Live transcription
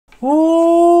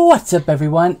What's up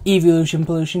everyone, Eeveelution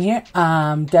Pollution here.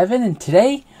 I'm Devon and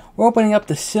today we're opening up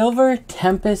the Silver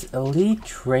Tempest Elite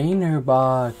Trainer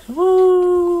Box.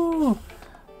 Woo! Look,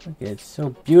 it's so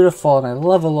beautiful and I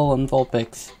love Alolan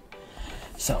Vulpix.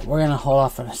 So we're gonna hold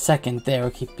off for a second there, we'll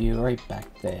keep you right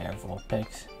back there,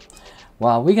 Vulpix.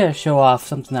 Well, we gotta show off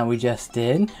something that we just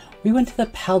did. We went to the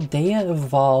Paldea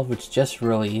Evolve, which just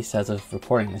released as of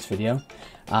recording this video,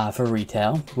 for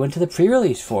retail. We went to the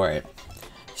pre-release for it.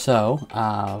 So,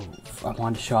 I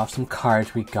wanted to show off some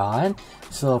cards we got.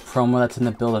 This little promo that's in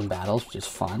the build-in battles, which is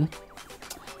fun.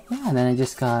 Yeah, and then I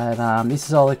just got, this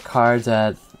is all the cards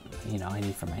that, I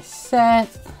need for my set.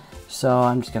 So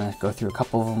I'm just going to go through a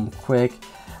couple of them quick.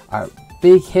 Our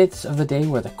big hits of the day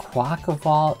were the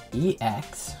Quackaball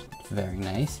EX. Very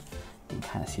nice. You can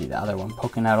kind of see the other one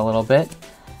poking out a little bit.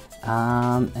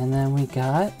 And then we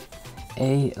got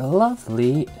a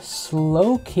lovely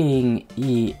Slowking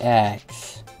EX.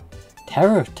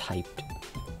 Terror typed,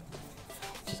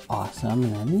 which is awesome.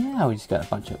 And then yeah, we just got a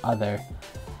bunch of other,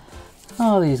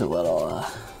 these little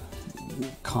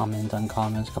commons,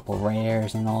 uncommons, a couple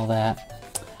rares and all that.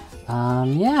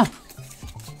 Yeah, so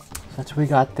that's what we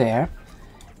got there.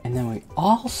 And then we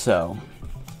also,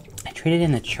 I traded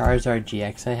in the Charizard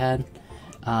GX I had.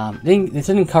 This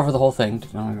didn't cover the whole thing,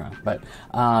 don't get me wrong, but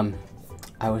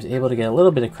I was able to get a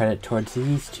little bit of credit towards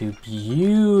these two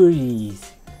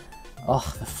beauties.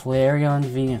 Oh, the Flareon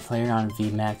V and Flareon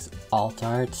V Max alt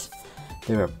arts.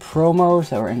 There were promos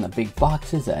that were in the big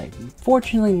boxes that I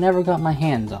unfortunately never got my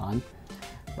hands on.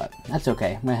 But that's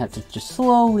okay. I'm going to have to just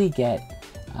slowly get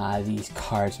these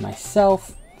cards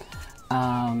myself.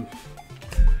 Yeah.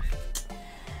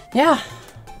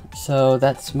 So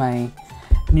that's my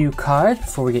new card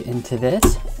before we get into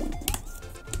this.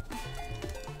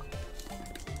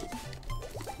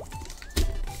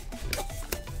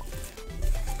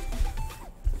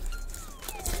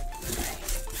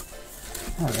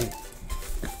 Alright,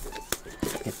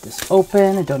 get this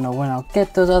open. I don't know when I'll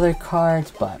get those other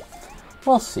cards, but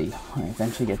we'll see. I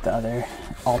eventually get the other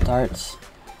alt arts.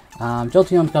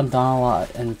 Jolteon's gone down a lot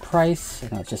in price. I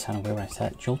know it just sounded weird when I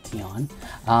said Jolteon.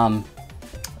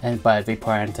 But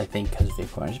Vaporeon, I think, because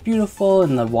Vaporeon is beautiful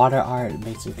and the water art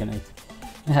makes it gonna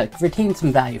retain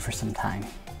some value for some time.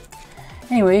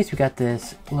 Anyways, we got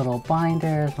this little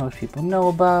binder, as most people know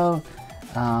about.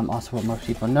 Also, what most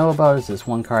people know about is this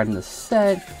one card in the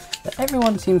set that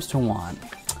everyone seems to want.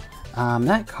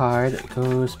 That card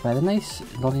goes by the nice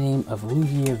little name of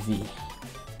Lugia V.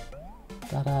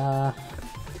 Ta-da!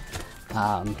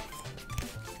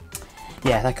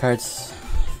 Yeah, that card's...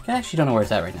 I actually don't know where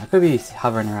it's at right now. It could be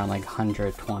hovering around like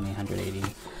 120, 180.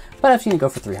 But I've seen it go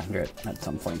for 300 at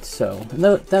some point, so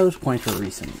those points were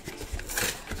recent.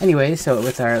 Anyway, so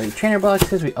with our Elite Trainer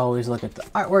boxes, we always look at the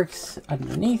artworks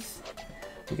underneath.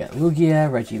 We got Lugia,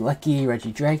 Regieleki,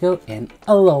 Regidrago, and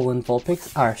Alolan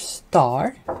Vulpix, our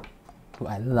star, who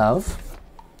I love.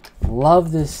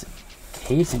 Love this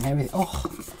case and everything. Oh,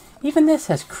 even this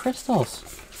has crystals.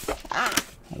 I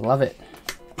love it.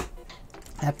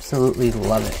 Absolutely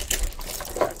love it.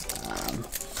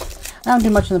 I don't do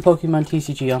much in the Pokemon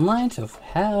TCG Online, so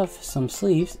have some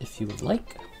sleeves if you would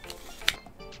like.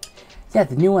 Yeah,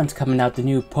 the new one's coming out, the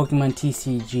new Pokemon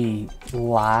TCG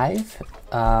Live.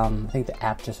 I think the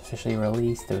app just officially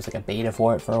released. There was like a beta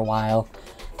for it for a while.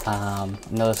 I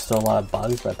know there's still a lot of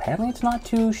bugs, but apparently it's not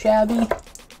too shabby.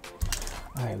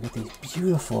 Alright, we got these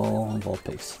beautiful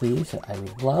Vulpix sleeves that I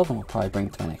love and we'll probably bring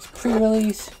to my next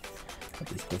pre-release. Got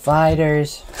these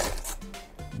dividers,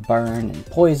 burn and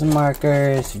poison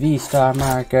markers, V-star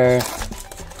marker,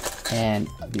 and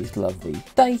these lovely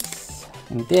dice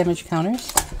and damage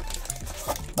counters.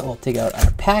 But we'll take out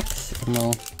our packs and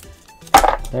we'll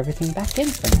put everything back in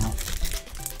for now.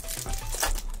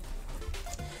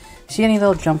 See any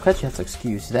little jump cuts? You have to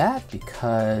excuse that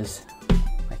because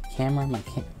my camera, my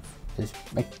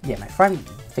front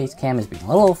face cam is being a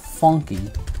little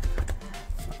funky.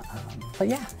 But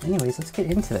yeah, anyways, let's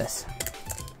get into this.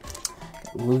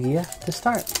 Got Lugia to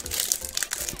start.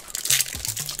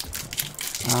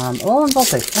 Alolan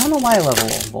Vulpix. I don't know why I love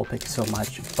Alolan Vulpix so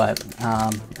much, but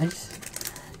I just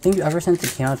think ever since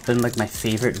it came out, it's been like my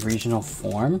favorite regional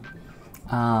form.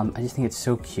 I just think it's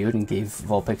so cute and gave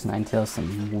Vulpix Ninetales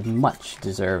some much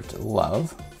deserved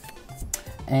love.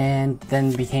 And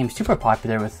then became super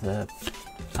popular with the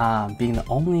being the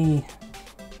only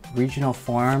regional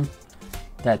form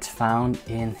that's found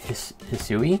in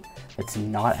Hisui that's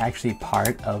not actually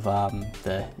part of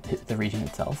the region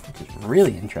itself, which is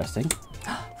really interesting.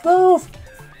 Floof!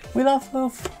 We love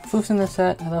Floof. Floof's in the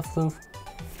set. I love Floof.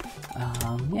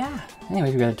 Yeah.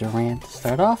 Anyways, we got a Durant to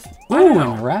start off. Ooh, and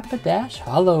a Rapidash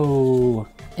Hollow.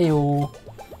 Ayo.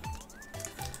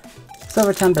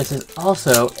 Silver Tempest is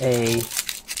also a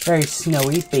very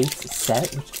snowy based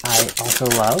set, which I also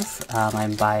love.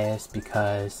 I'm biased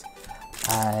because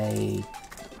I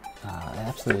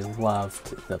absolutely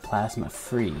loved the Plasma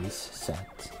Freeze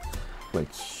set,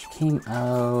 which came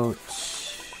out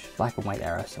Black and White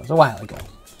era, so it was a while ago.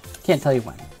 Can't tell you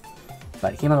when,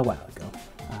 but it came out a while ago.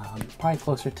 Probably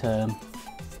closer to,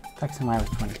 Mine was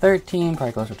 2013,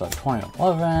 probably closer to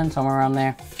 2011, somewhere around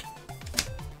there.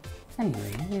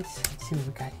 Anyways, let's see what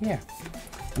we got here.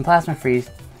 And Plasma Freeze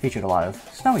featured a lot of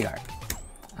snowy art.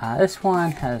 This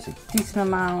one has a decent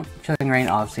amount. Chilling Reign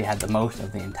obviously had the most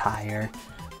of the entire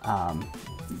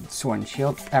Sword and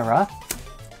Shield era,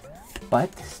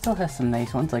 but still has some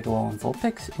nice ones like Alolan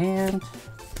Vulpix and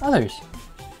others.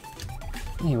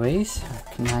 Anyways,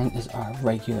 Arcanine is our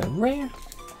regular rare,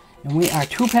 and we are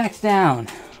 2 packs down.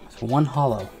 So 1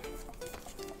 holo.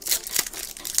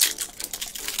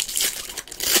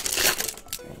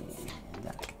 And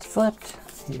that gets flipped.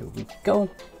 Here we go.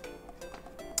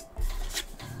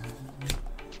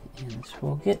 And this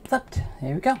will get flipped.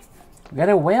 There we go. We got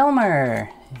a Wailmer.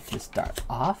 To start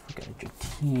off, we got a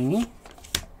Dratini.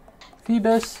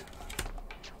 Phoebus.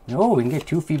 Oh, we can get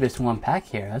 2 Phoebus in 1 pack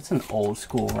here. That's an old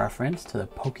school reference to the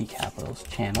Poke Capitals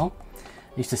channel.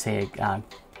 I used to say a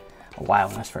while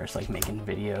when I was first making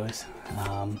videos.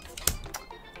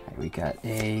 We got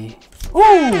a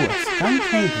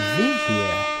Skuntank V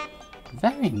here.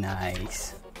 Very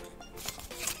nice.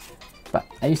 But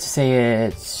I used to say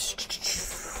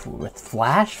it's with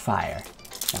Flash Fire.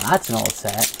 Now that's an old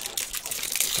set.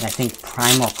 And I think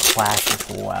Primal Clash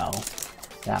as well.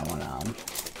 That one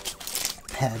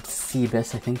had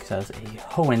Phoebus, I think, so that was a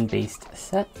Hoenn based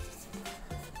set.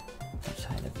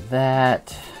 Outside of that,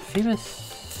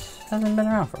 Phoebus hasn't been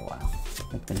around for a while.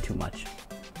 It's been too much.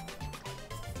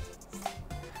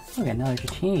 Okay, another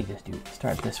Dratini to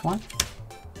start this one.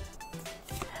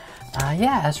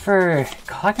 Yeah, as for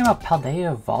talking about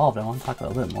Paldea Evolved, I want to talk a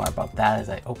little bit more about that as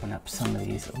I open up some of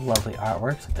these lovely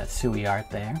artworks, like that Sui art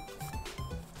there.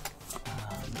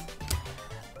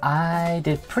 I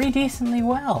did pretty decently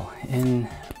well in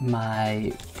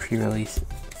my pre-release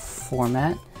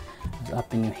format. I was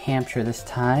up in New Hampshire this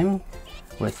time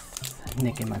with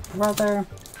Nick and my brother,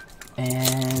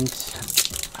 and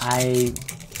I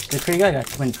did pretty good. I got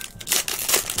to win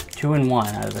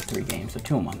 2-1 out of the 3 games, so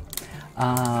 2-1.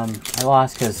 I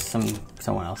lost because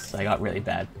someone else, I got really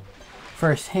bad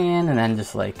first hand, and then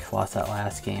just lost that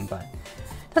last game, but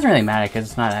it doesn't really matter because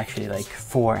it's not actually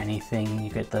for anything.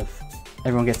 You get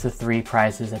everyone gets the 3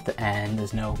 prizes at the end.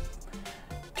 There's no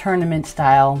tournament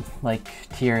style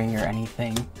tiering or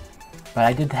anything. But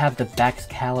I did have the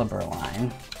Baxcalibur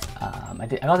line. I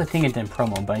got the thing in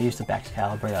promo, but I used the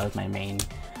Baxcalibur. That was my main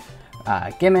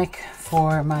gimmick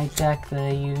for my deck that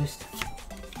I used.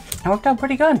 It worked out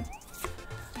pretty good.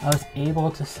 I was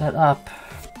able to set up.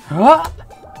 Whoa,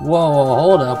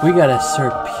 hold up. We got a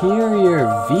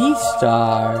Superior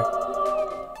V-Star.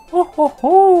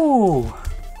 Ho!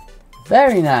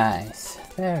 Very nice.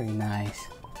 Very nice.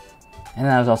 And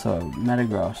that was also a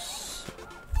Metagross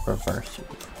reverse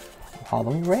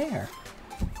holo rare.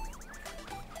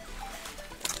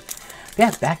 Yeah,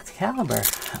 Baxcalibur.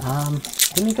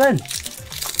 Did me good.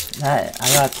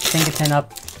 I got Pinkerton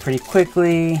up pretty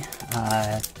quickly.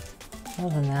 Other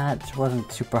than that, it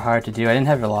wasn't super hard to do. I didn't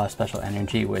have a lot of special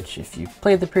energy, which if you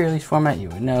played the pre-release format, you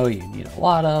would know you need a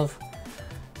lot of.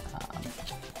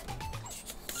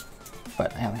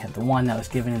 But I only had the one that was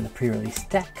given in the pre-release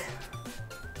deck.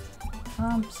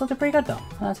 Still did pretty good though.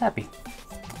 I was happy.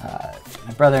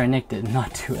 My brother and Nick did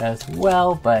not do as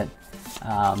well, but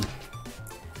I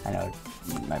know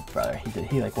my brother,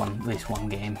 he won at least 1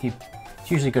 game. He's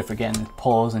usually good for getting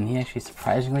pulls, and he actually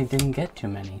surprisingly didn't get too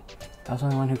many. I was the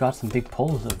only one who got some big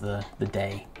pulls of the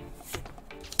day.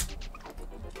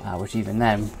 Which even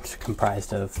then was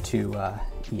comprised of 2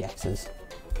 EXs.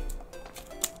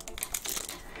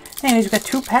 Anyways, we got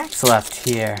 2 packs left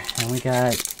here, and we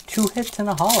got 2 hits and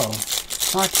a holo.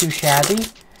 Not too shabby.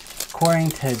 According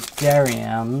to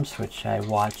Dariums, which I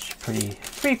watch pretty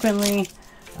frequently,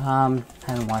 haven't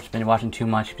been watching too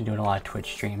much, been doing a lot of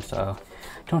Twitch streams, so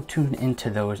don't tune into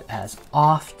those as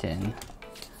often.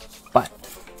 But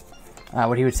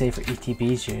what he would say for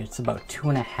ETBs here, it's about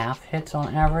 2.5 hits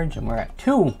on average, and we're at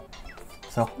 2.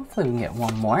 So hopefully we can get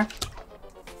 1 more.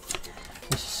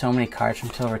 There's so many cards from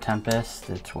Silver Tempest.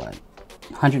 It's what,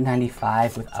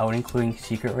 195 without including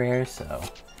secret rares, so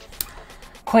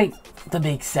quite the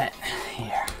big set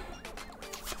here.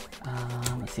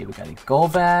 Let's see, we got a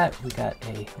Golbat, we got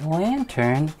a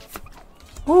Lantern,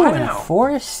 ooh, and a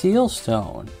Forest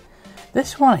Sealstone.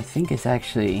 This one I think is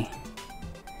actually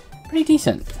pretty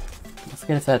decent. Let's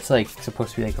get if that's like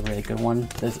supposed to be like a really good one.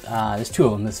 There's two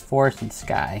of them. There's Forest and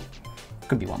Sky.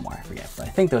 Could be one more, I forget, but I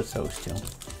think those two.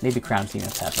 Maybe Crown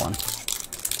Zenith had one.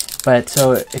 But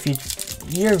so if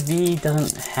your V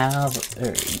doesn't have, or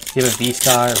you have a V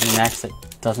Star or V Max that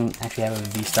doesn't actually have a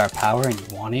V Star power, and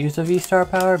you want to use a V Star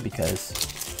power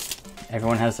because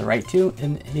everyone has the right to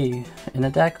in a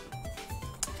deck,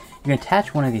 you can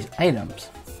attach one of these items.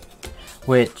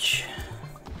 Which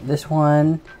this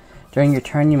one, during your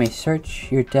turn, you may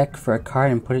search your deck for a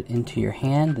card and put it into your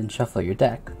hand and shuffle your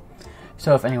deck.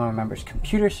 So if anyone remembers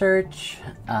Computer Search,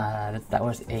 that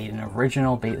was an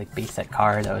original base set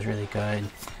card that was really good.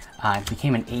 It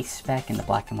became an ace spec in the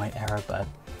black and white era, but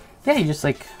yeah, you just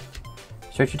like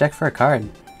search your deck for a card.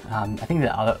 I think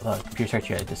the Computer Search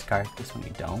you had to discard, this one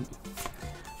you don't.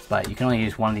 But you can only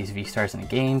use one of these V-Stars in a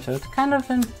game, so it's kind of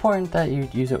important that you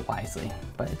use it wisely.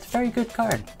 But it's a very good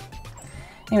card.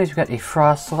 Anyways, we've got a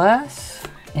Frostlass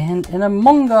and an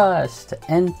Among Us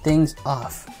to end things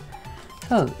off.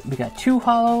 So we got two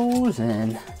holos,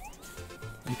 and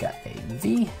we got a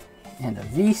V and a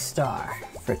V-Star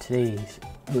for today's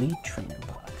Elite Trainer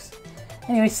box.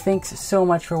 Anyways, thanks so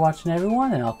much for watching,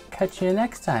 everyone, and I'll catch you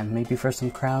next time. Maybe for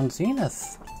some Crown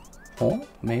Zenith. Oh,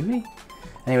 maybe.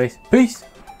 Anyways, peace!